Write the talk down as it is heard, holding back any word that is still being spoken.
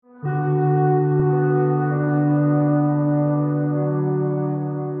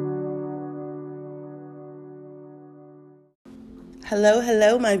Hello,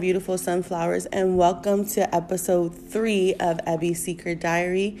 hello, my beautiful sunflowers, and welcome to episode 3 of Abby's Secret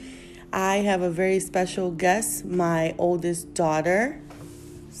Diary. I have a very special guest, my oldest daughter.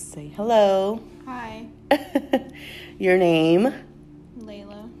 Say hello. Hi. Your name?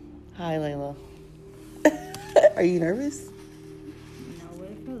 Layla. Hi, Layla. Are you nervous? No,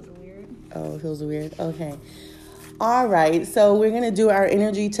 it feels weird. Oh, it feels weird. Okay. All right, so we're going to do our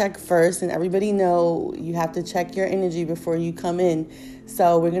energy check first, and everybody know you have to check your energy before you come in.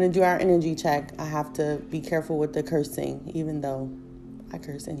 So we're going to do our energy check. I have to be careful with the cursing, even though I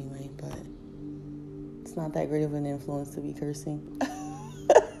curse anyway, but it's not that great of an influence to be cursing.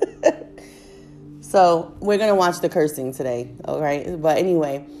 So we're going to watch the cursing today, all right? But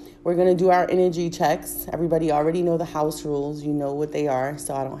anyway, we're going to do our energy checks. Everybody already know the house rules. You know what they are,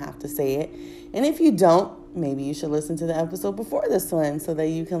 so I don't have to say it. And if you don't, maybe you should listen to the episode before this one so that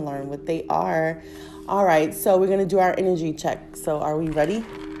you can learn what they are. All right, so we're going to do our energy check. So are we ready? Yes.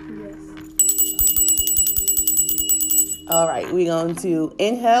 All right, we're going to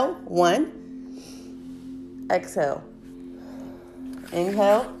inhale, 1, exhale.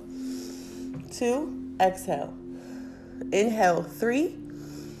 Inhale, 2, exhale. Inhale, 3,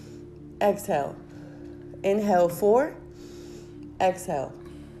 exhale. Inhale, 4, exhale.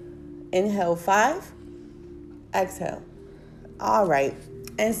 Inhale, 5, exhale. All right.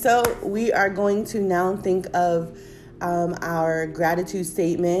 And so we are going to now think of our gratitude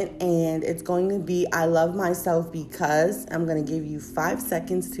statement, and it's going to be, I love myself because. I'm going to give you 5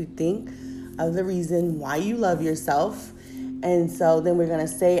 seconds to think of the reason why you love yourself. And so then we're going to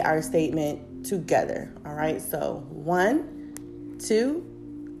say our statement together. All right. So 1, 2,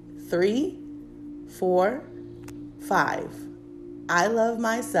 3, 4, 5. I love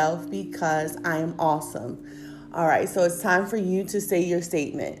myself because I am awesome. All right, so it's time for you to say your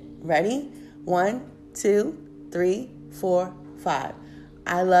statement. Ready? 1, 2, 3, 4, 5.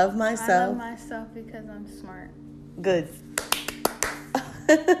 I love myself. I love myself because I'm smart. Good.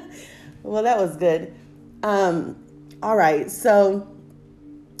 Well, that was good. All right, so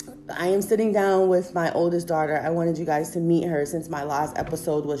I am sitting down with my oldest daughter. I wanted you guys to meet her since my last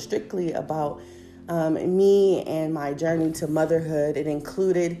episode was strictly about me and my journey to motherhood. It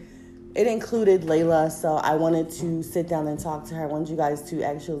included Layla, so I wanted to sit down and talk to her. I wanted you guys to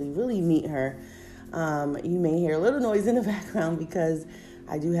actually really meet her. You may hear a little noise in the background because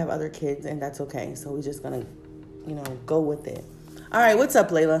I do have other kids, and that's okay. So we're just gonna, go with it. All right, what's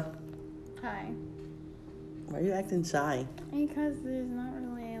up, Layla? Hi. Why are you acting shy? Because there's not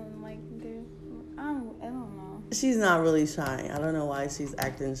really I don't know. She's not really shy. I don't know why she's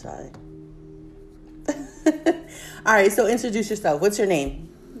acting shy. All right, so introduce yourself. What's your name?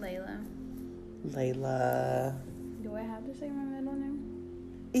 Layla. Do I have to say my middle name?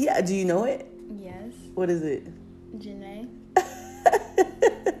 Yeah, do you know it? Yes. What is it? Janae.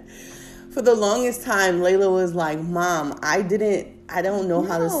 For the longest time, Layla was like, Mom, I don't know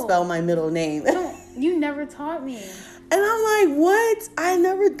how to spell my middle name. No, you never taught me. And I'm like, what? I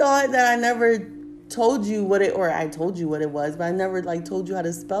never thought that I never told you I told you what it was, but I never told you how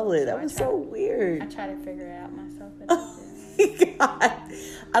to spell it. That was so weird. I try to figure it out myself. God.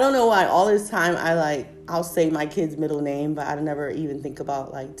 I don't know why all this time I'll say my kid's middle name, but I never even think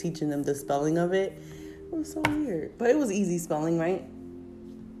about teaching them the spelling of it. It was so weird. But it was easy spelling, right?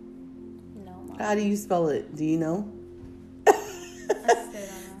 No, Mom. How do you spell it? Do you know? I still don't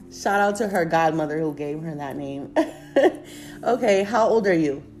know. Shout out to her godmother who gave her that name. Okay, how old are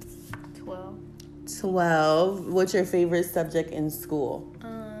you? 12. 12. What's your favorite subject in school?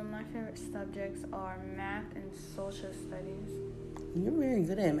 My favorite subjects are math and social studies. You're very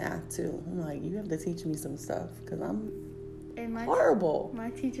good at math too. I'm like, you have to teach me some stuff because I'm And horrible. My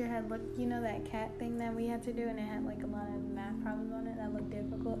teacher had that cat thing that we had to do, and it had a lot of math problems on it that looked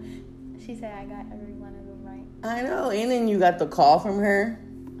difficult. She said I got every one of them right. I know. And then you got the call from her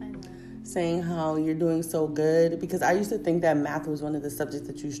I know. saying how you're doing so good, because I used to think that math was one of the subjects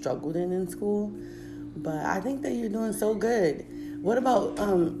that you struggled in school, but I think that you're doing so good. What about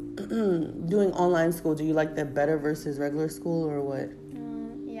doing online school? Do you like that better versus regular school, or what?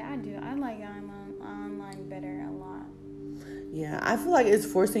 Yeah, I do. I like online better a lot. Yeah, I feel like it's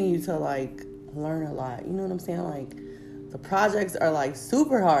forcing you to learn a lot. You know what I'm saying? The projects are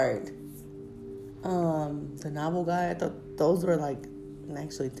super hard. The Novel Guide, I thought those were and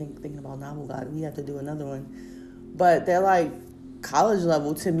actually thinking about Novel Guide, we have to do another one. But they're college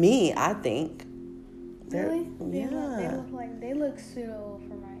level to me, I think. Really? Yeah. They look suitable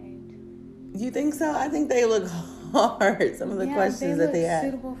for my age. You think so? I think they look hard. Some of the questions that they have.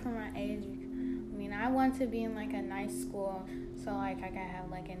 Suitable for my age. I mean, I want to be in a nice school, so I can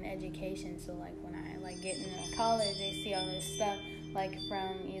have an education. So when I get into college, they see all this stuff. like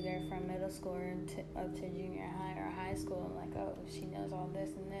either from middle school up to junior high or high school. I'm like, oh, she knows all this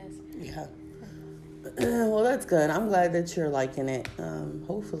and this. Yeah. Well, that's good. I'm glad that you're liking it.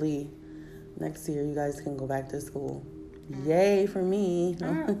 Hopefully next year you guys can go back to school. Yay for me.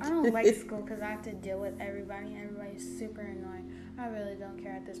 I don't like school because I have to deal with everybody. Everybody's super annoying. I really don't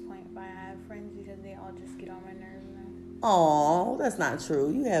care at this point if I have friends because they all just get on my nerves now. Oh, that's not true.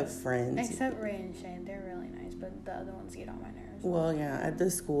 You have friends. Except Ray and Shane. They're really nice, but the other ones get on my nerves. Well, yeah, at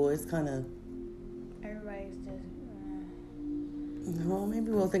this school it's kind of... Everybody's just... Well,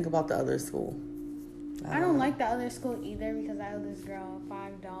 maybe we'll think about the other school. I don't like the other school either because I owe this girl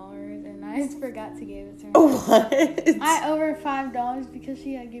 $5 and I just forgot to give it to her. What? I owe her $5 because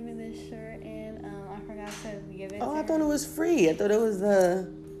she had given me this shirt and I forgot to give it to her. Oh, I thought it was free. I thought it was the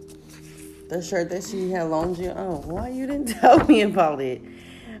shirt that she had loaned you. Oh, why you didn't tell me about it?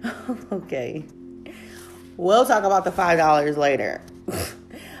 Okay. We'll talk about the $5 later.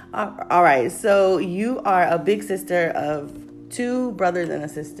 All right. So you are a big sister of 2 brothers and a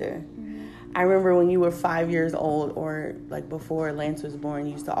sister. I remember when you were 5 years old, or like before Lance was born,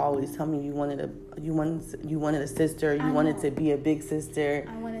 you used to always tell me you wanted a sister, you wanted to be a big sister.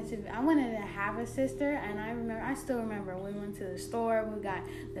 I wanted to have a sister, and I still remember we went to the store, we got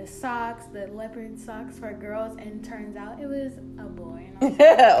the socks, the leopard socks for girls, and turns out it was a boy.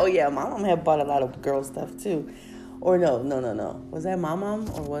 Oh yeah, my mom had bought a lot of girl stuff too. Or no. Was that my mom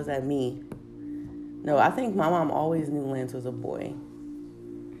or was that me? No, I think my mom always knew Lance was a boy.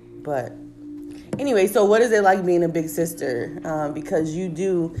 But anyway, so what is it like being a big sister? Because you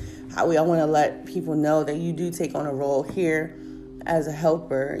do, I want to let people know that you do take on a role here as a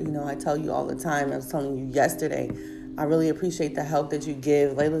helper. You know, I tell you all the time, I was telling you yesterday, I really appreciate the help that you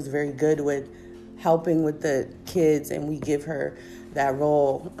give. Layla's very good with helping with the kids, and we give her that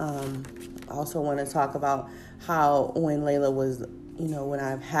role. I also want to talk about how when Layla was, when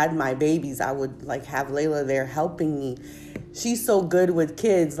I've had my babies, I would like have Layla there helping me. She's so good with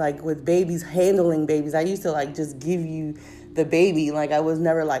kids, like with babies, handling babies. I used to like just give you the baby. Like I was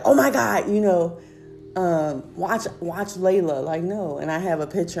never like, oh my God, watch Layla. Like, no. And I have a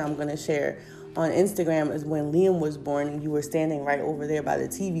picture I'm going to share on Instagram is when Liam was born and you were standing right over there by the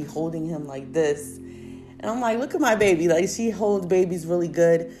TV holding him like this. And I'm like, look at my baby. Like she holds babies really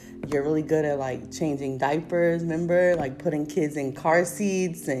good. You're really good at like changing diapers, remember? Like putting kids in car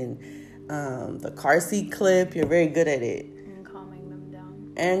seats and the car seat clip. You're very good at it.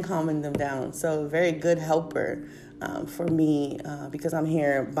 And calming them down. So very good helper for me because I'm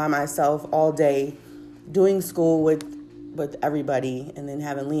here by myself all day doing school with everybody and then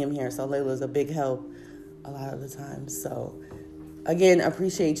having Liam here. So Layla's a big help a lot of the times. So again,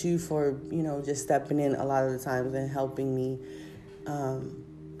 appreciate you for, just stepping in a lot of the times and helping me.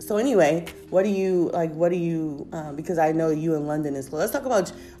 So anyway, because I know you in London is, let's talk about,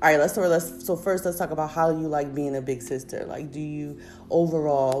 so first let's talk about how you like being a big sister. Like,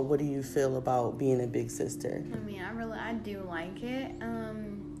 overall, what do you feel about being a big sister? I mean, I do like it.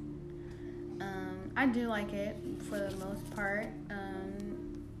 I do like it for the most part.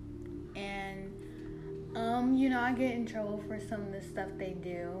 I get in trouble for some of the stuff they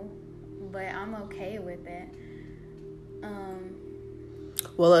do, but I'm okay with it.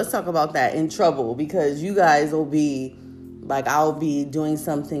 Well, let's talk about that, in trouble, because you guys will be, like, I'll be doing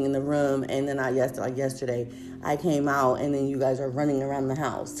something in the room, and then yesterday, I came out, and then you guys are running around the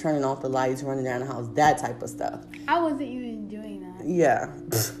house, turning off the lights, running around the house, that type of stuff. I wasn't even doing that. Yeah,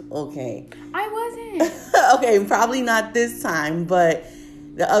 okay. I wasn't. Okay, probably not this time, but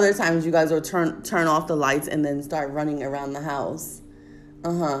the other times you guys will turn off the lights and then start running around the house.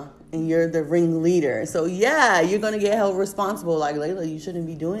 And you're the ringleader. So, yeah, you're going to get held responsible. Like, Layla, you shouldn't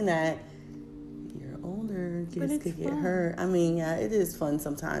be doing that. You're older. Kids could get hurt. I mean, yeah, it is fun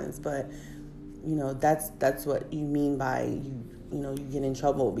sometimes. But, that's what you mean by, you get in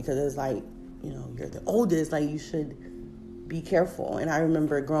trouble. Because it's like, you're the oldest. Like, you should be careful. And I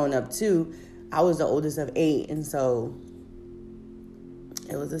remember growing up, too, I was the oldest of 8. And so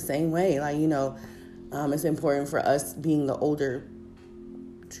it was the same way. Like, it's important for us being the older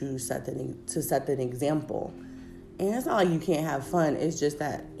to set an example. And it's not like you can't have fun. It's just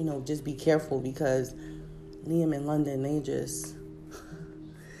that, just be careful, because Liam in London, they just,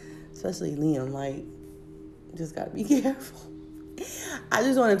 especially Liam, like, just gotta be careful. I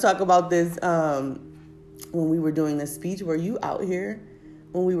just want to talk about this. When we were doing this speech, were you out here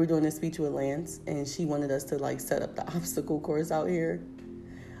when we were doing this speech with Lance, and she wanted us to like set up the obstacle course out here,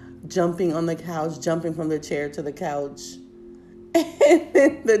 jumping on the couch, jumping from the chair to the couch. And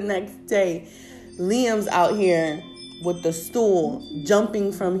then the next day, Liam's out here with the stool,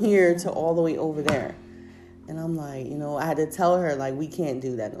 jumping from here to all the way over there. And I'm like, I had to tell her, like, we can't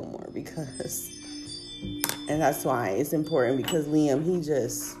do that no more because, and that's why it's important because Liam,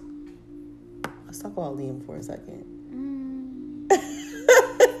 let's talk about Liam for a second.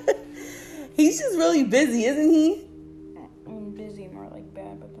 He's just really busy, isn't he? Busy, more like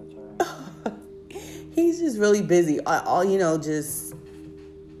bad, but that's all right. He's just really busy.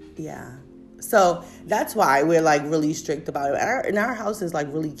 Yeah. So that's why we're like really strict about it. And our house is like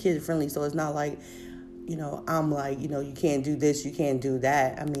really kid friendly, so it's not like, I'm like, you can't do this, you can't do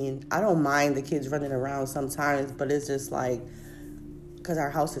that. I mean, I don't mind the kids running around sometimes, but it's just like, because our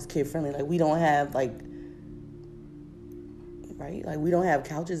house is kid friendly. Like, we don't have right? Like, we don't have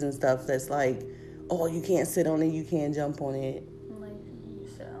couches and stuff that's like, oh, you can't sit on it, you can't jump on it. Like, you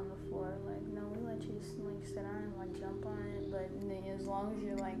sit on the floor. Like, no, we let you like sit on it, like jump on it. But as long as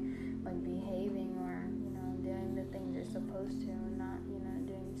you're like behaving or doing the things you're supposed to, and not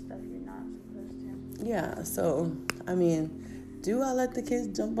doing stuff you're not supposed to. Yeah. So I mean, do I let the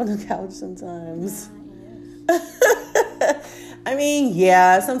kids jump on the couch sometimes? Yes. I mean,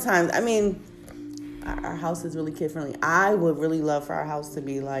 yeah, sometimes. I mean, our house is really kid friendly. I would really love for our house to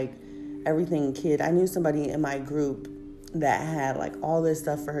be like everything kid. I knew somebody in my group that had like all this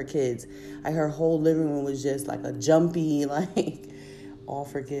stuff for her kids. Like, her whole living room was just like a jumpy, like all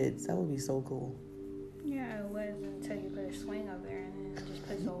for kids. That would be so cool. Yeah, it was until you put a swing up there and then it just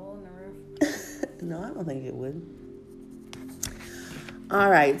puts a hole in the roof. No, I don't think it would. All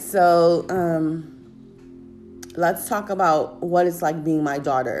right, so let's talk about what it's like being my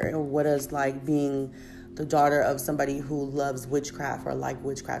daughter, or what it's like being the daughter of somebody who loves witchcraft or like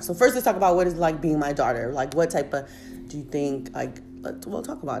witchcraft. So first, let's talk about what it's like being my daughter. Like, what type of, do you think, like, we'll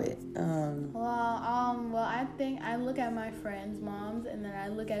talk about it. Well, I think I look at my friends' moms, and then I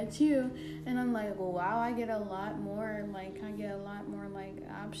look at you, and I'm like, well, wow, I get a lot more, like,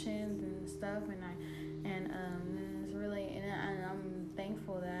 options and stuff, and it's really, and I'm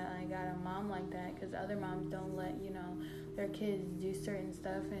thankful that I got a mom like that, because other moms don't let, their kids do certain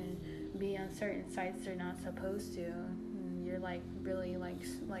stuff and be on certain sites they're not supposed to. And you're like really like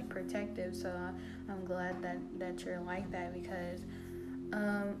protective, so I'm glad that you're like that, because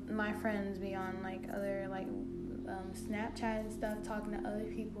my friends be on like other Snapchat and stuff, talking to other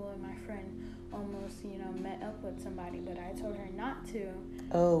people, and my friend almost met up with somebody, but I told her not to.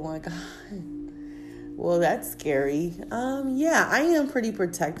 Oh my God. Well, that's scary. Yeah, I am pretty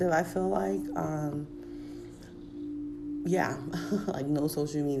protective, I feel like. Yeah, like no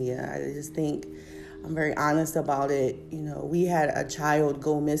social media. I just think I'm very honest about it. We had a child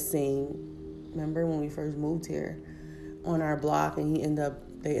go missing, remember when we first moved here, on our block, and they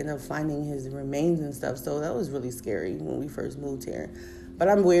ended up finding his remains and stuff. So that was really scary when we first moved here.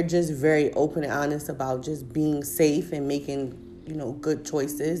 But we're just very open and honest about just being safe and making, good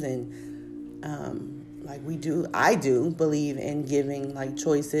choices. And I do believe in giving like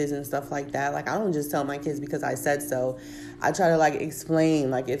choices and stuff like that. Like, I don't just tell my kids because I said so. I try to like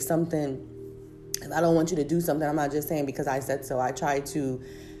explain, like, if I don't want you to do something, I'm not just saying because I said so. I try to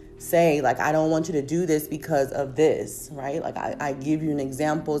say, like, I don't want you to do this because of this, right? Like, I give you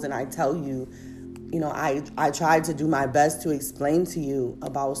examples, and I tell you, I try to do my best to explain to you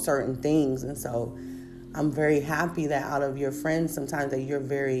about certain things. And so I'm very happy that out of your friends, sometimes that you're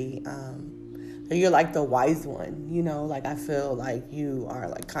very, you're like the wise one, like, I feel like you are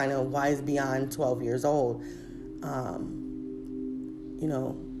like kind of wise beyond 12 years old.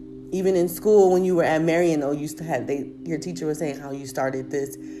 Even in school when you were at Marion, though, your teacher was saying how you started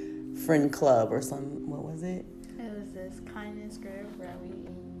this friend club or some, what was it? It was this kindness group where we,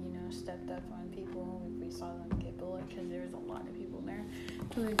 stepped up on people if we saw them get bullied, because there was a lot of people there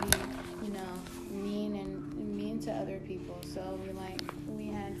who would be, mean to other people. So we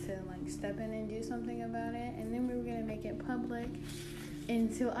had to step in and do something about it, and then we were gonna make it public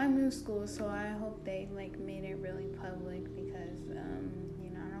until I moved school. So I hope they made it really public, because I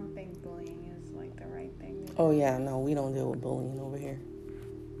don't think bullying is the right thing. Oh yeah, no, we don't deal with bullying over here.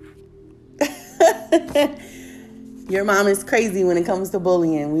 Your mom is crazy when it comes to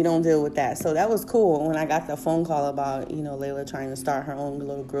bullying. We don't deal with that. So that was cool when I got the phone call about, Layla trying to start her own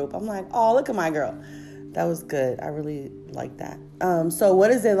little group. I'm like, oh, look at my girl. That was good. I really like that. So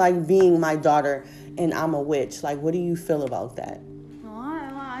what is it like being my daughter and I'm a witch? Like, what do you feel about that? Well,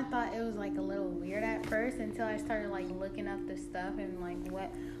 I thought it was a little weird at first, until I started looking up the stuff and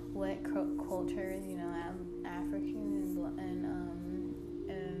what cultures, African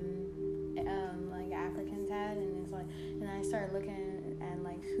and Africans had, and and I started looking at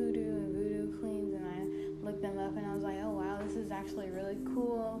hoodoo and voodoo queens, and I looked them up, and I was like, oh wow, this is actually really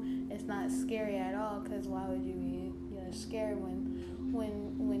cool. It's not scary at all, because why would you be of scared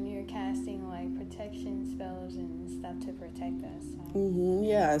when you're casting like protection spells and stuff to protect us. So.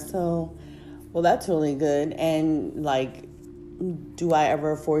 Yeah. So, well, that's really good. And like, do I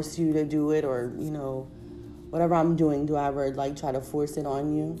ever force you to do it, or whatever I'm doing, do I ever like try to force it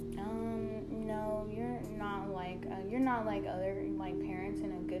on you? No, you're not like other like parents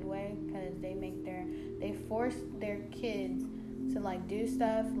in a good way, because they force their kids to like do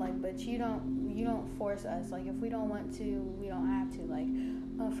stuff like, but you don't force us. Like if we don't want to, we don't have to. Like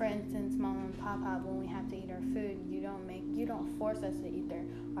for instance, mom and papa, when we have to eat our food, you don't force us to eat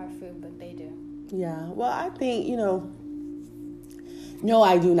our food, but they do. Yeah. Well, I think no,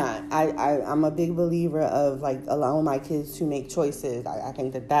 I do not. I'm a big believer of like allowing my kids to make choices. I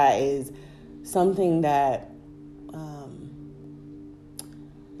think that is something that,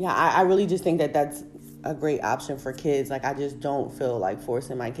 I really just think that that's a great option for kids. Like I just don't feel like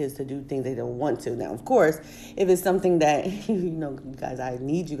forcing my kids to do things they don't want to. Now, of course, if it's something that guys, I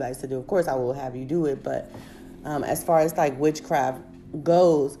need you guys to do, of course I will have you do it. But as far as like witchcraft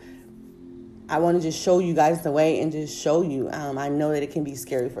goes, I want to just show you guys the way and just show you. I know that it can be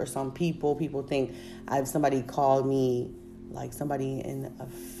scary for some people. People think somebody called me, like somebody in a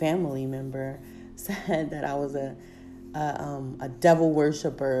family member said that I was a devil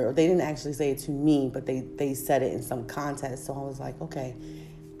worshiper. They didn't actually say it to me, but they said it in some context. So I was like, okay,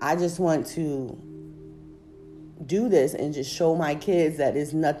 I just want to do this and just show my kids that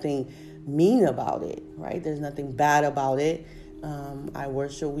there's nothing mean about it, right? There's nothing bad about it. I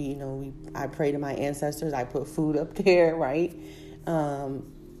worship, I pray to my ancestors. I put food up there, right? And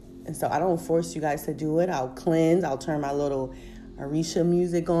so I don't force you guys to do it. I'll cleanse. I'll turn my little Orisha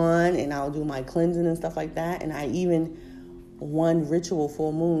music on, and I'll do my cleansing and stuff like that. And I even, one ritual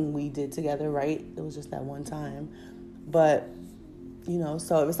full moon we did together, right? It was just that one time. But,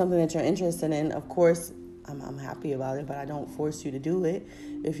 so if it's something that you're interested in, of course, I'm happy about it, but I don't force you to do it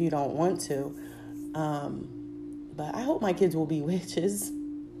if you don't want to. But I hope my kids will be witches.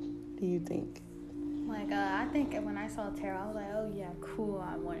 What do you think? Like, I think when I saw tarot, I was like, oh yeah, cool,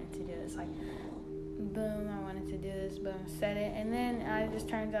 I wanted to do this. Like, boom, I wanted to do this, boom, said it. And then I just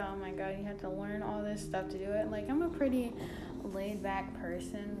turned out, oh my God, you have to learn all this stuff to do it. Like, I'm a pretty laid back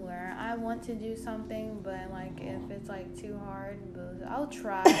person where I want to do something, but like, if it's like too hard, I'll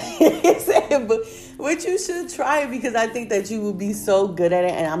try. But you should try it, because I think that you will be so good at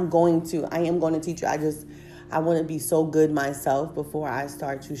it, and I am going to teach you. I want to be so good myself before I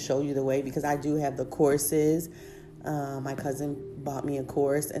start to show you the way, because I do have the courses. My cousin bought me a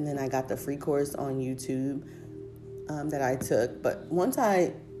course, and then I got the free course on YouTube that I took. But once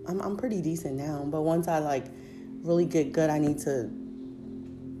I'm pretty decent now, but once I like really get good, I need to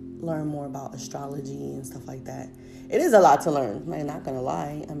learn more about astrology and stuff like that. It is a lot to learn, I'm not gonna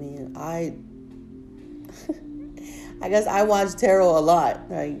lie. I mean, I guess I watch tarot a lot,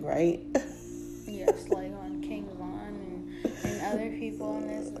 right? Yes, like on King Von and other people on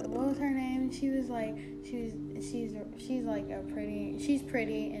this. What was her name? She was like, she's like she's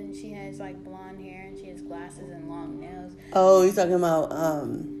pretty, and she has like blonde hair, and she has glasses and long nails. Oh, you're talking about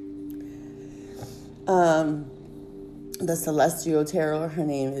the Celestial Tarot. Her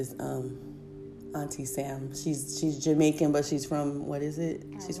name is Auntie Sam. She's Jamaican, but she's from, what is it?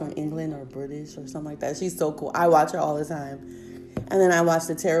 She's from England or British or something like that. She's so cool. I watch her all the time. And then I watch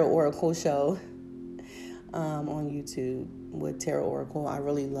the Tarot Oracle show on YouTube with Tarot Oracle. I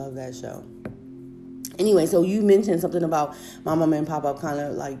really love that show. Anyway, so you mentioned something about my mama and papa kind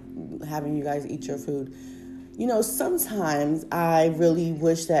of like having you guys eat your food. Sometimes I really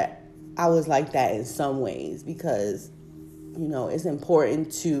wish that I was like that in some ways, because, it's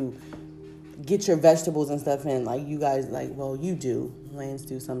important to get your vegetables and stuff in. Like you guys, you do. Lance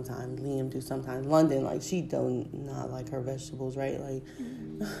do sometimes. Liam do sometimes. London, she do not like her vegetables, right? Like,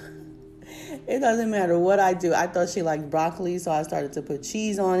 it doesn't matter what I do. I thought she liked broccoli, so I started to put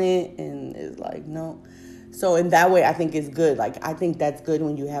cheese on it, and it's like, no. So in that way, I think it's good. Like, I think that's good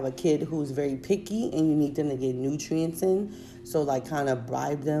when you have a kid who's very picky and you need them to get nutrients in. So, kind of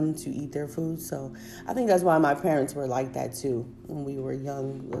bribe them to eat their food. So I think that's why my parents were like that, too. When we were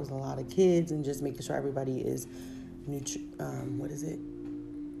young, there was a lot of kids, and just making sure everybody is, Nutrients.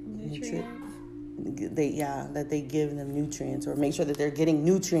 That they give them nutrients, or make sure that they're getting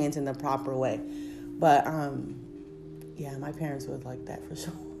nutrients in the proper way. But, my parents was like that for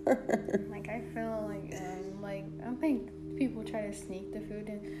sure. I feel I think people try to sneak the food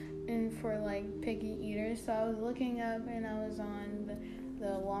in for picky eaters. So I was looking up, and I was on the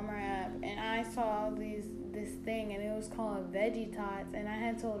Walmart app, and I saw this thing, and it was called Veggie Tots, and I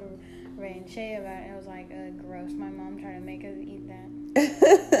had told Ray and Shay about it. It was gross. My mom tried to make us eat that.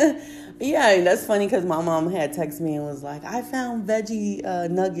 Yeah, that's funny because my mom had texted me and was like, I found veggie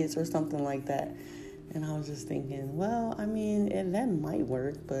nuggets or something like that. And I was just thinking, well, I mean, that might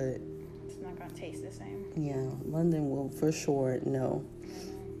work, but... It's not going to taste the same. Yeah, London will for sure know.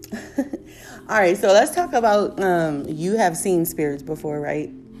 All right, so let's talk about, you have seen spirits before, right?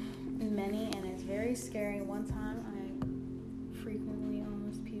 Many, and it's very scary. One time, I frequently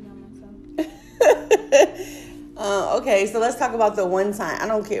almost peed on myself. Okay, so let's talk about the one time. I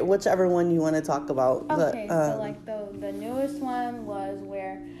don't care, whichever one you want to talk about. Okay, but, so like the newest one was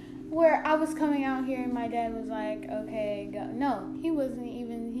where I was coming out here and my dad was like, okay, go. No, he wasn't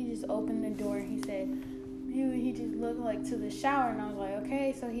even, he just opened the door. He said, he just looked like to the shower, and I was like,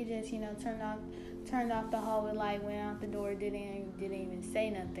 okay. So he just, turned off the hallway light, went out the door, didn't even say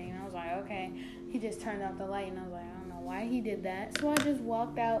nothing. And I was like, okay. He just turned off the light, and I was like, I don't know why he did that. So I just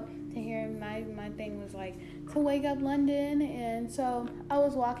walked out to hear him. My thing was like to wake up London, and so I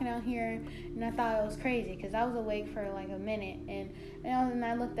was walking out here, and I thought it was crazy because I was awake for like a minute, and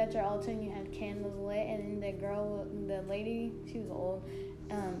I looked at your altar, and you had candles lit, and the lady, she was old.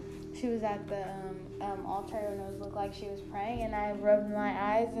 She was at the altar, and it looked like she was praying, and I rubbed my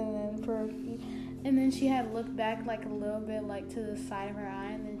eyes, and then she had looked back like a little bit like to the side of her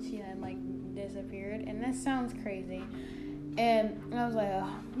eye, and then she had like disappeared. And that sounds crazy, and I was like,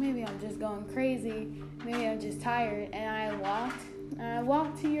 oh, maybe I'm just going crazy, maybe I'm just tired. And I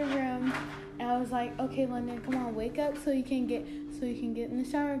walked to your room, and I was like, okay, London, come on, wake up so you can get in the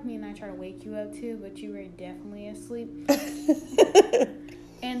shower with me. And I tried to wake you up too, but you were definitely asleep.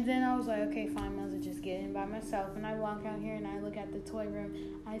 And then I was like, okay, fine, I was just getting by myself. And I walk out here and I look at the toy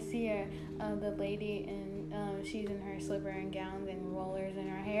room. I see the lady, and she's in her slipper and gowns and rollers in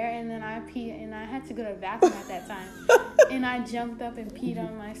her hair. And then I pee, and I had to go to the bathroom at that time. And I jumped up and peed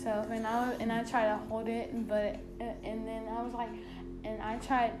on myself. And I tried to hold it, and then I was like,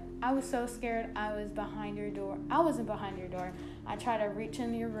 I was so scared. I was behind your door. I wasn't behind your door. I tried to reach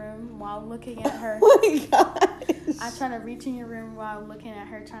in your room while looking at her. Oh my gosh. I tried to reach in your room while looking at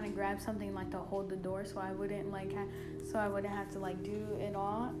her, trying to grab something like to hold the door, so I wouldn't have to like do it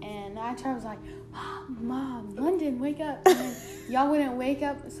all. And I was like, Mom, London, wake up! And then y'all wouldn't wake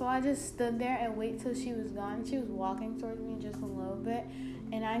up, so I just stood there and wait till she was gone. She was walking towards me just a little bit,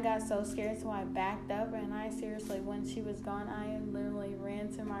 and I got so scared, so I backed up. And I seriously, when she was gone, I literally ran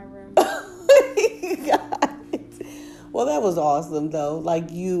to my room. Oh my God. Well, that was awesome, though.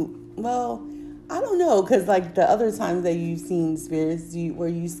 Like, I don't know, because, like, the other times that you've seen spirits, were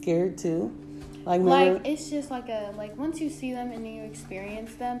you scared, too? Like, it's just like once you see them and you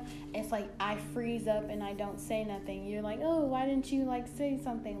experience them, it's like I freeze up and I don't say nothing. You're like, oh, why didn't you, like, say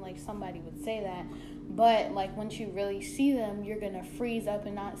something? Like, somebody would say that. But, like, once you really see them, you're going to freeze up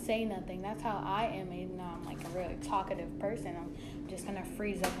and not say nothing. That's how I am. Even though I'm, like, a really talkative person, I'm just going to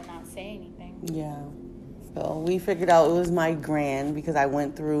freeze up and not say anything. Yeah. So we figured out it was my gran because I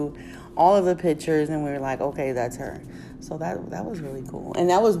went through all of the pictures and we were like, okay, that's her. So that was really cool. And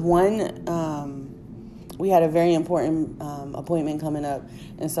that was one, we had a very important appointment coming up.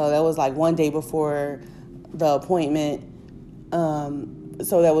 And so that was like one day before the appointment.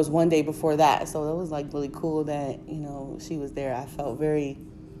 So that was one day before that. So that was like really cool that, she was there. I was very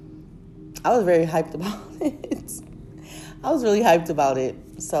hyped about it. I was really hyped about it.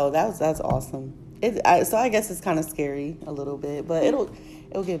 So that's awesome. So I guess it's kind of scary a little bit, but it'll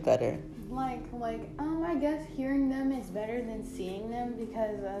get better. I guess hearing them is better than seeing them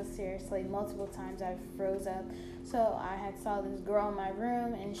because seriously, multiple times I froze up. So I had saw this girl in my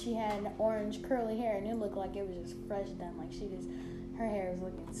room, and she had orange curly hair, and it looked like it was just fresh done. Like her hair was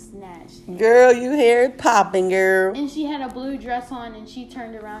looking snatched. Girl, you hair popping, girl. And she had a blue dress on, and she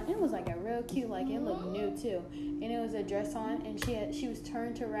turned around. It was like a real cute, like it looked new too. And it was a dress on, and she was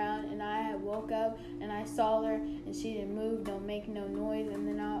turned around, and I had woke up, and I saw her, and she didn't move, don't make no noise. And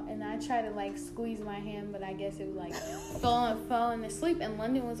then I tried to like squeeze my hand, but I guess it was like fell into sleep. And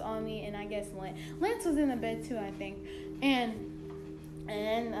London was on me, and I guess Lance was in the bed too, I think. And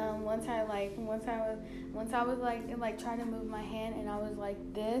then once I was like trying to move my hand, and I was like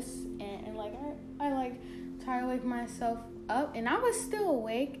this, and like I like tried to wake myself up, and I was still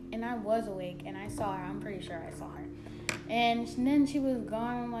awake, and I was awake, and I saw her. I'm pretty sure I saw her. And then she was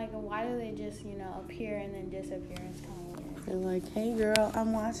gone. I'm like, why do they just appear and then disappear? It's kind of weird. They're like, hey girl,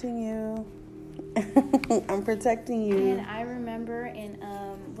 I'm watching you. I'm protecting you. And I remember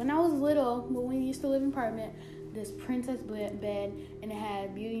when I was little, when we used to live in an apartment, this princess bed, and it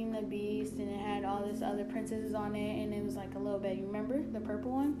had Beauty and the Beast, and it had all this other princesses on it, and it was like a little bed. You remember the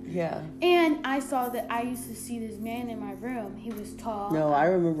purple one? Yeah. And I saw that I used to see this man in my room. He was tall. No, I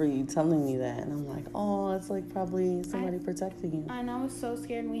remember you telling me that, and I'm like, oh, it's like probably somebody protecting you. And I was so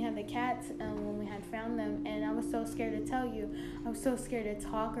scared. And we had the cats when we had found them, and I was so scared to tell you. I was so scared to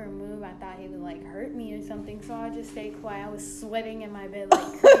talk or move. I thought he would like hurt me or something, so I just stayed quiet. I was sweating in my bed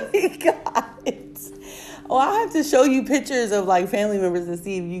like crazy. Got it. Oh, I have to show you pictures of like family members to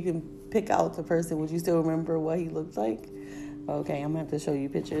see if you can pick out the person. Would you still remember what he looked like? Okay, I'm gonna have to show you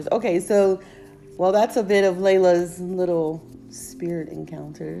pictures. Okay, so, well, that's a bit of Layla's little spirit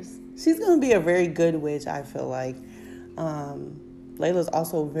encounters. She's gonna be a very good witch, I feel like. Layla's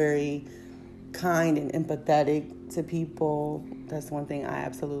also very kind and empathetic to people. That's one thing I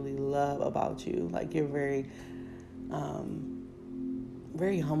absolutely love about you. Like, you're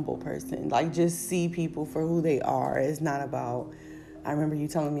very humble person. Like, just see people for who they are. It's not about, I remember you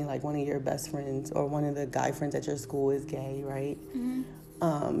telling me like one of your best friends or one of the guy friends at your school is gay, right?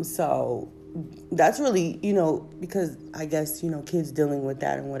 Mm-hmm. So that's really, because I guess, kids dealing with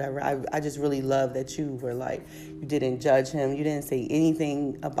that and whatever. I just really love that you were like, you didn't judge him. You didn't say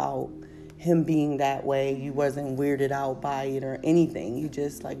anything about him being that way. You wasn't weirded out by it or anything. You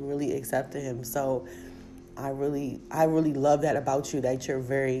just like really accepted him. So I really love that about you, that you're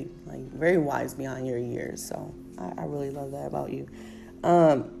very wise beyond your years. So I really love that about you.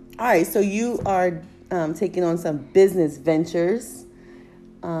 All right, so you are taking on some business ventures.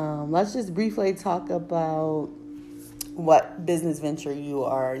 Let's just briefly talk about what business venture you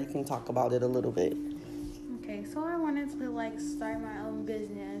are. You can talk about it a little bit. Okay, so I wanted to like start my own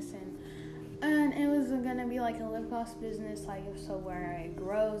business, and it was gonna be like a lip gloss business, like so where it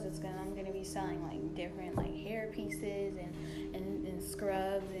grows, I'm gonna be selling like different like hair pieces and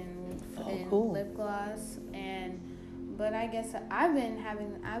scrubs and cool. lip gloss but I guess I've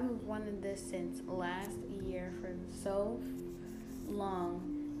wanted this since last year for so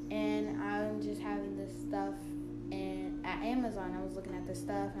long, and I'm just having this stuff and at Amazon. I was looking at this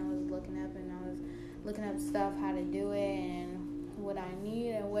stuff and I was looking up stuff, how to do it and what I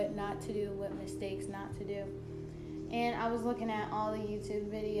need and what not to do, what mistakes not to do. And I was looking at all the YouTube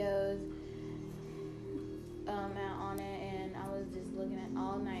videos on it, and I was just looking at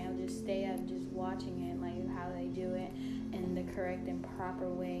all night. I would just stay up just watching it, like how they do it and the correct and proper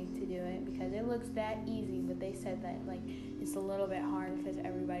way to do it, because it looks that easy, but they said that like it's a little bit hard because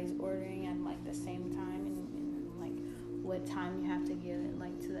everybody's ordering at like the same time and like what time you have to give it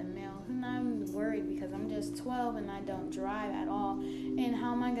like to the mail. And I'm worried because I'm just 12 and I don't drive at all, and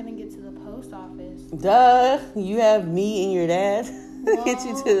how am I gonna get to the post office? Duh, you have me and your dad get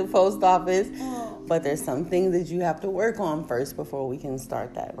you to the post office. But there's some things that you have to work on first before we can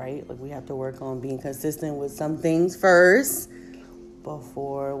start that, right? Like, we have to work on being consistent with some things first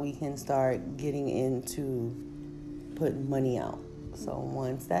before we can start getting into putting money out. So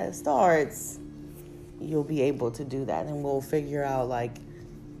once that starts, you'll be able to do that, and we'll figure out like,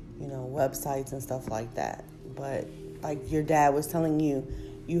 websites and stuff like that. But like your dad was telling you,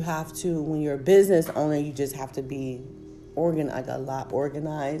 you have to, when you're a business owner, you just have to be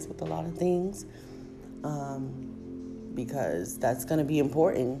organized with a lot of things, because that's going to be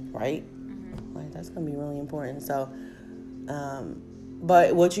important, right? Mm-hmm. Like, that's going to be really important. So,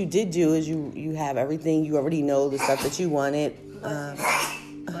 but what you did do is you have everything. You already know the stuff that you wanted.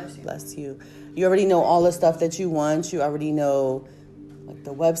 Bless you. You already know all the stuff that you want. You already know like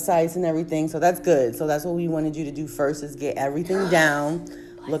the websites and everything. So that's good. So that's what we wanted you to do first, is get everything down.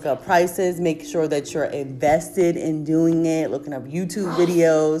 Look up prices, make sure that you're invested in doing it, looking up YouTube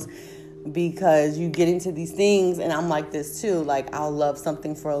videos, because you get into these things, and I'm like this too, like I'll love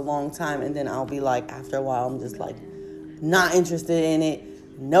something for a long time, and then I'll be like, after a while, I'm just like not interested in it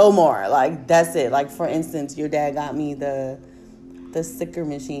no more. Like, that's it. Like, for instance, your dad got me the sticker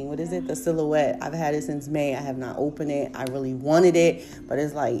machine. What is it? The Silhouette. I've had it since May. I have not opened it. I really wanted it, but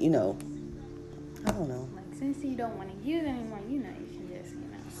it's like, I don't know. Like, since you don't want to use it anymore, you can just,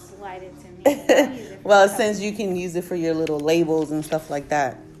 slide it to me. Well, since you can use it for your little labels and stuff like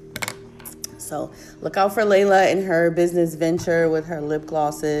that. So look out for Layla and her business venture with her lip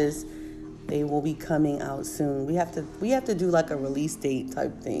glosses. They will be coming out soon. We have to do like a release date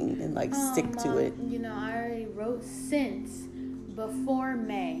type thing and like stick to it. I already wrote since before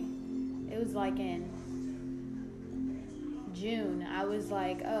May. It was like in June. I was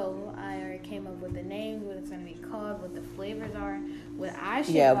like, I already came up with the names, what it's going to be called, what the flavors are, what I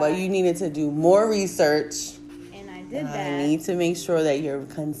should buy. But you needed to do more research. And I did that. I need to make sure that you're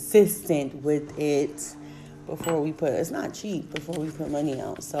consistent with it before we it's not cheap before we put money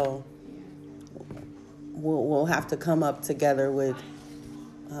out. So we'll have to come up together with,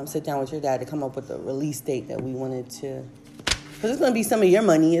 sit down with your dad to come up with a release date that we wanted to. Because it's going to be some of your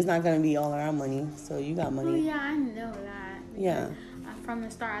money. It's not going to be all of our money. So you got money. Oh, yeah, I know that. Yeah. From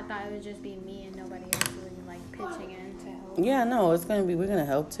the start, I thought it would just be me and nobody else really, like, pitching in to help. Yeah, no, it's going to be, we're going to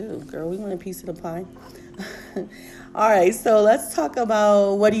help too. Girl, we want a piece of the pie. All right, so let's talk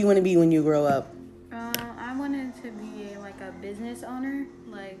about what do you want to be when you grow up? I wanted to be, a business owner.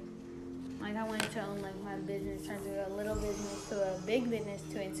 Like I wanted to own, my business, turn to a little business to a big business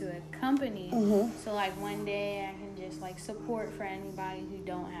into a company. Mm-hmm. So, one day I can just, support for anybody who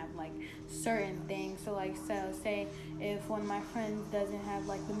don't have, certain things. So, say if one of my friends doesn't have,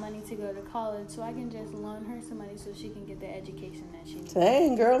 the money to go to college, so I can just loan her some money so she can get the education that she needs.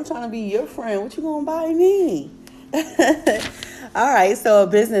 Dang, girl, I'm trying to be your friend. What you gonna buy me? All right, so a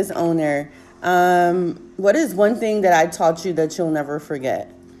business owner. What is one thing that I taught you that you'll never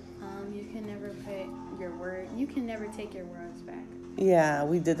forget? You can never put your word. You can never take your words back. Yeah,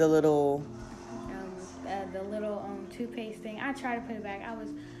 we did the little toothpaste thing. I tried to put it back. I was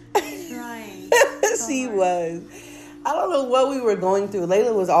trying. She was. I don't know what we were going through.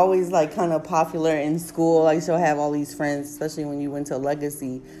 Layla was always kind of popular in school. She'll have all these friends, especially when you went to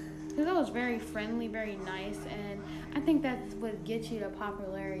Legacy. Because I was very friendly, very nice, and I think that's what gets you to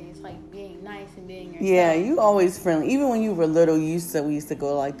popularity. It's being nice and being yourself. Yeah, you always friendly. Even when you were little, we used to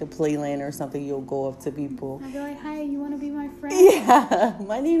go to Playland or something. You'll go up to people. I'd be like, "Hi, you want to be my friend?" Yeah,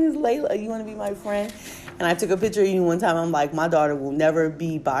 my name is Layla. You want to be my friend? And I took a picture of you one time. I'm like, my daughter will never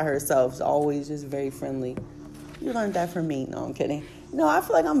be by herself. She's always just very friendly. You learned that from me. No, I'm kidding. No, I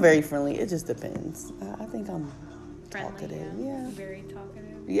feel like I'm very friendly. It just depends. I think I'm friendly, talkative. Yeah. Very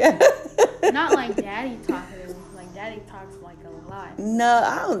talkative. Yeah. Not like Daddy talkative. Daddy talks a lot.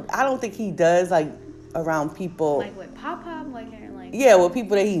 No, I don't think he does around people. With Pop, Yeah, with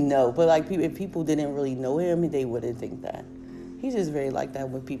people that he know. But if people didn't really know him, they wouldn't think that. He's just very like that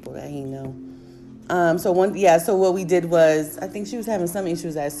with people that he know. So what we did was, I think she was having some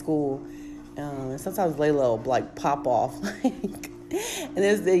issues at school. And sometimes Layla will pop off. And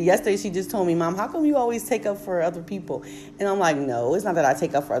yesterday she just told me, Mom, how come you always take up for other people? And I'm like, no, it's not that I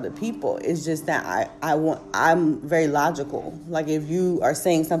take up for other people. It's just that I'm very logical. If you are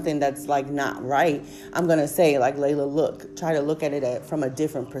saying something that's not right, I'm going to say Layla, try to look at it from a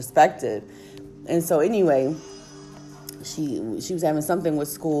different perspective. And so anyway, she was having something with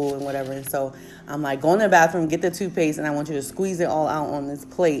school and whatever. And so I'm like, go in the bathroom, get the toothpaste, and I want you to squeeze it all out on this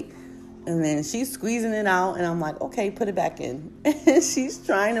plate. And then she's squeezing it out, and I'm like, okay, put it back in. And she's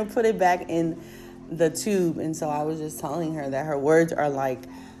trying to put it back in the tube. And so I was just telling her that her words are like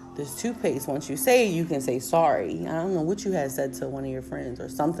this toothpaste. Once you say it, you can say sorry. I don't know what you had said to one of your friends or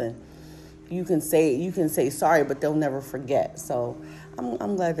something. You can say sorry, but they'll never forget. So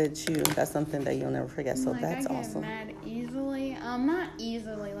I'm glad that that's something that you'll never forget. So that's awesome. I get mad easily. Not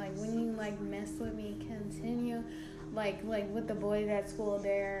easily. When you mess with me, continue. Like with the boys at school,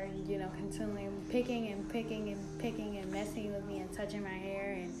 they're, continually picking and messing with me and touching my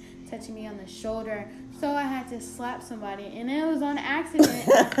hair and touching me on the shoulder. So I had to slap somebody, and it was on accident.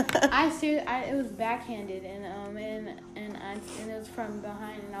 It was backhanded, and it was from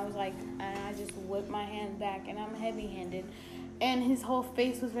behind, and I was and I just whipped my hand back, and I'm heavy-handed. And his whole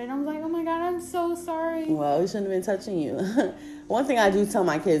face was red. I was like, oh, my God, I'm so sorry. Well, he shouldn't have been touching you. One thing I do tell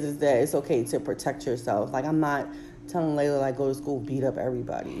my kids is that it's okay to protect yourself. I'm not telling Layla, go to school, beat up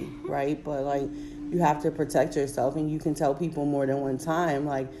everybody, right? But, you have to protect yourself. And you can tell people more than one time,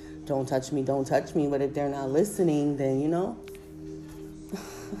 don't touch me, don't touch me. But if they're not listening, then,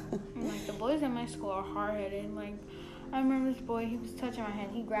 The boys at my school are hard-headed. I remember this boy, he was touching my head.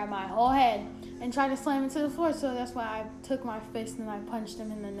 He grabbed my whole head and tried to slam it to the floor. So that's why I took my fist and I punched him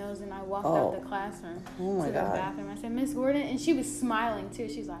in the nose, and I walked out the classroom to the bathroom. I said, Miss Gordon, and she was smiling too.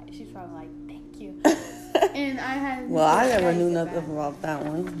 She's probably like, thank you. And I had. Well, I never knew nothing about that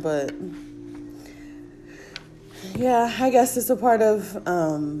one, but yeah, I guess it's a part of.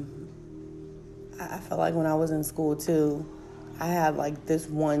 I felt like when I was in school too, I had this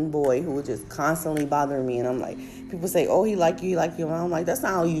one boy who would just constantly bother me, and I'm like, people say, oh, he like you, and I'm like, that's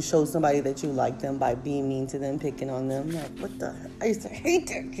not how you show somebody that you like them, by being mean to them, picking on them. I'm like, what the? I used to hate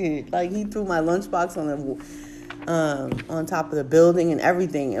that kid. He threw my lunchbox on top of the building and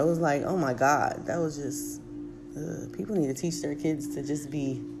everything. It was like, oh my God, that was just. People need to teach their kids to just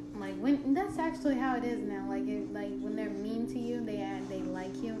be. When that's actually how it is now. When they're mean to you, they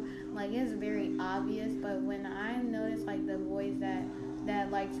like you. It's very obvious. But when I noticed the boys that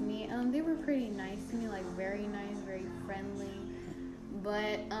liked me, they were pretty nice to me. Very nice, very friendly.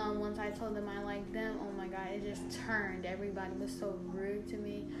 But once I told them I liked them, oh my God, it just turned. Everybody was so rude to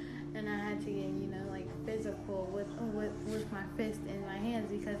me, and I had to get, like physical with my fist in my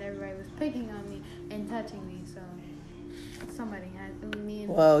hands because everybody was picking on me and touching me. So somebody had me.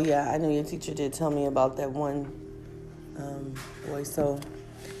 Well, yeah, I know your teacher did tell me about that one boy. So,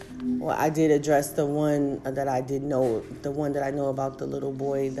 well, I did address the one that I did know, the one that I know about, the little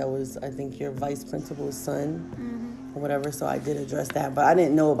boy that was, I think, your vice principal's son or whatever. So I did address that, but I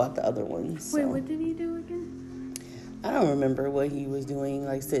didn't know about the other ones. So. Wait, what did he do again? I don't remember what he was doing,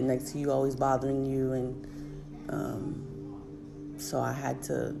 like sitting next to you, always bothering you, and so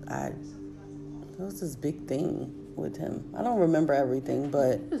it was this big thing with him. I don't remember everything,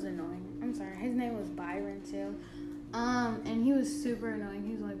 but it was annoying. I'm sorry. His name was Byron too, and he was super annoying.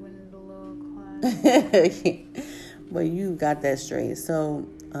 He was like one of the little class. But you got that straight. So,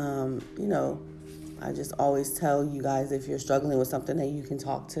 I just always tell you guys, if you're struggling with something, that you can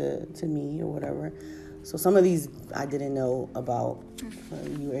talk to me or whatever. So some of these I didn't know about.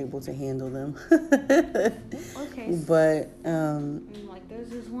 You were able to handle them. Okay. But like there's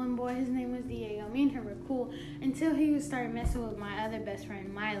this one boy, his name was Diego. Me and him were cool until he started messing with my other best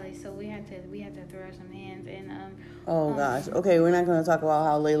friend Miley. So we had to throw some hands and oh gosh. Okay, we're not gonna talk about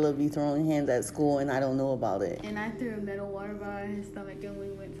how Layla be throwing hands at school and I don't know about it. And I threw a metal water bottle in his stomach and we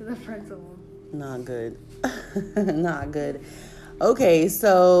went to the principal. Not good. Not good. Okay,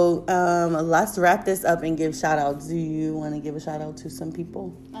 so let's wrap this up and give shout outs. Do you want to give a shout out to some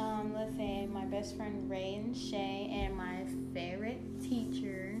people? Let's say my best friend Ray and Shay, and my favorite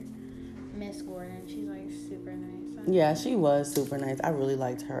teacher, Miss Gordon. She's like super nice. Yeah, she was super nice. I really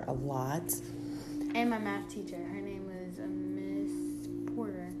liked her a lot. And my math teacher, her name was Miss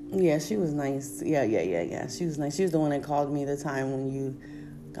Porter. Yeah, she was nice. Yeah. She was nice. She was the one that called me the time when you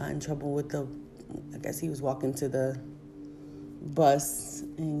got in trouble with I guess he was walking to the bus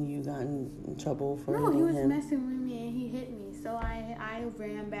and you got in trouble for hitting him. No, he was messing with me and he hit me. So I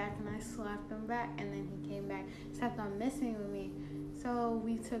ran back and I slapped him back, and then he came back, kept on messing with me. So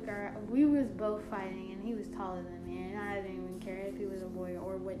we was both fighting, and he was taller than me, and I didn't even care if he was a boy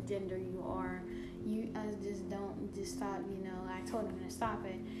or what gender you are. Just stop, I told him to stop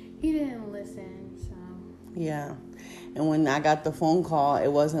it. He didn't listen, so. Yeah. And when I got the phone call, it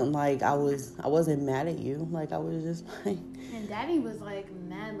wasn't like I wasn't mad at you. Like, I was just like. And Daddy was like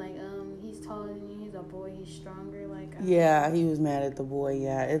mad, like, he's taller than you, he's a boy, he's stronger, like. Yeah, he was mad at the boy,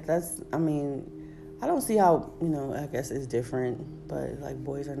 yeah. I don't see how, I guess it's different, but like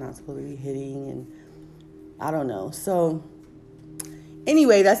boys are not supposed to be hitting, and I don't know. So,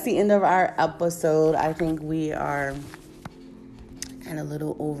 anyway, that's the end of our episode. I think we are at a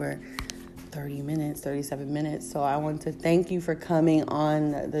little over 37 minutes. So I want to thank you for coming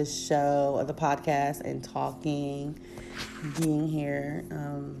on the show, or the podcast, and talking, being here.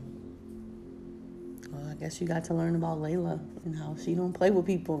 Well, I guess you got to learn about Layla and how she don't play with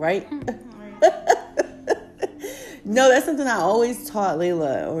people, right? No, that's something I always taught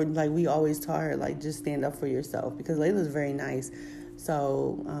Layla, or like we always taught her, like just stand up for yourself, because Layla's very nice.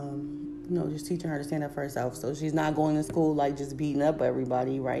 So, just teaching her to stand up for herself. So she's not going to school like just beating up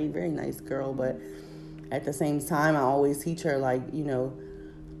everybody, right? Very nice girl, but at the same time, I always teach her like,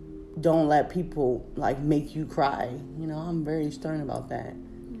 don't let people like make you cry. I'm very stern about that.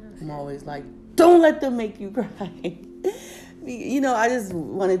 I'm always like, don't let them make you cry. I just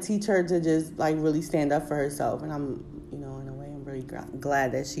want to teach her to just like really stand up for herself. And I'm, in a way, I'm very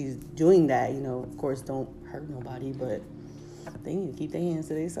glad that she's doing that. Of course, don't hurt nobody, but they need to keep their hands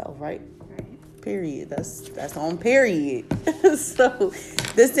to themselves, right? Period. That's on period. So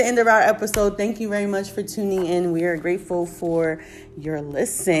this is the end of our episode. Thank you very much for tuning in. We are grateful for your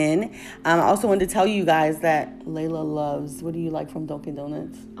listen. I also wanted to tell you guys that Layla loves, what do you like from Dunkin'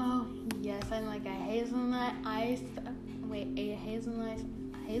 Donuts? Oh, yes. I like a hazelnut iced, wait, what?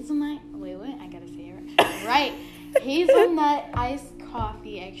 I gotta say it right. Right. Hazelnut iced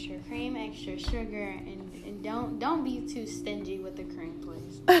coffee, extra cream, extra sugar, and don't be too stingy with the cream,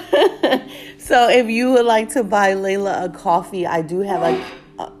 please. So if you would like to buy Layla a coffee, I do have a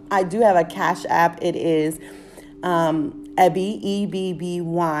Cash App. It is Ebby,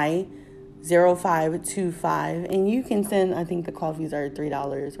 EBBY 0525, and you can send, I think the coffees are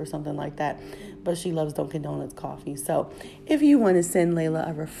 $3 or something like that, but she loves Dunkin' Donuts coffee. So if you want to send Layla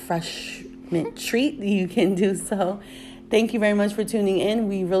a refreshment treat, you can do so. Thank you very much for tuning in.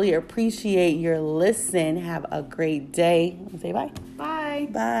 We really appreciate your listen. Have a great day. Say bye. Bye.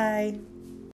 Bye.